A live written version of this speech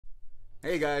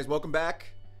Hey guys, welcome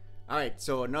back. All right,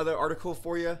 so another article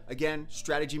for you. Again,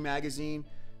 Strategy Magazine.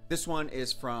 This one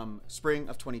is from spring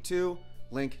of 22,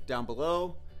 link down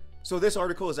below. So this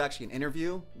article is actually an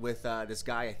interview with this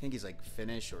guy. I think he's like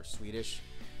Finnish or Swedish.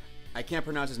 I can't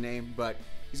pronounce his name, but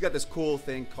he's got this cool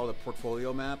thing called a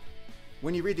portfolio map.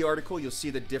 When you read the article, you'll see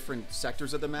the different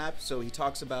sectors of the map. So he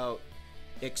talks about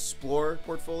explore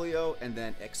portfolio and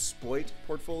then exploit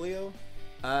portfolio.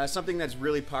 Something that's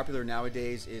really popular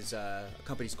nowadays is a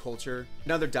company's culture.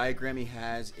 Another diagram he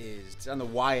has is on the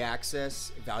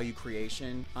y-axis, value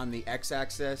creation. On the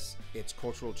x-axis, it's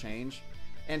cultural change.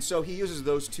 And so he uses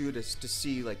those two to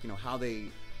see how they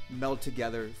meld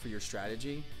together for your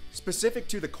strategy. Specific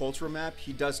to the cultural map,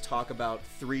 he does talk about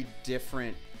 3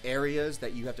 different areas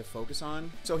that you have to focus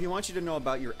on. So he wants you to know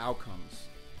about your outcomes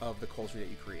of the culture that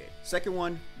you create. Second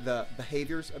one, the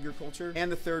behaviors of your culture.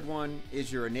 And the third one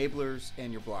is your enablers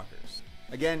and your blockers.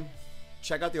 Again,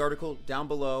 check out the article down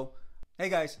below. Hey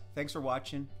guys, thanks for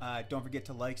watching. Don't forget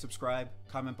to like, subscribe,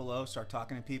 comment below, start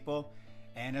talking to people.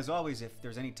 And as always, if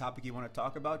there's any topic you want to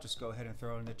talk about, just go ahead and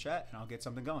throw it in the chat and I'll get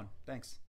something going. Thanks.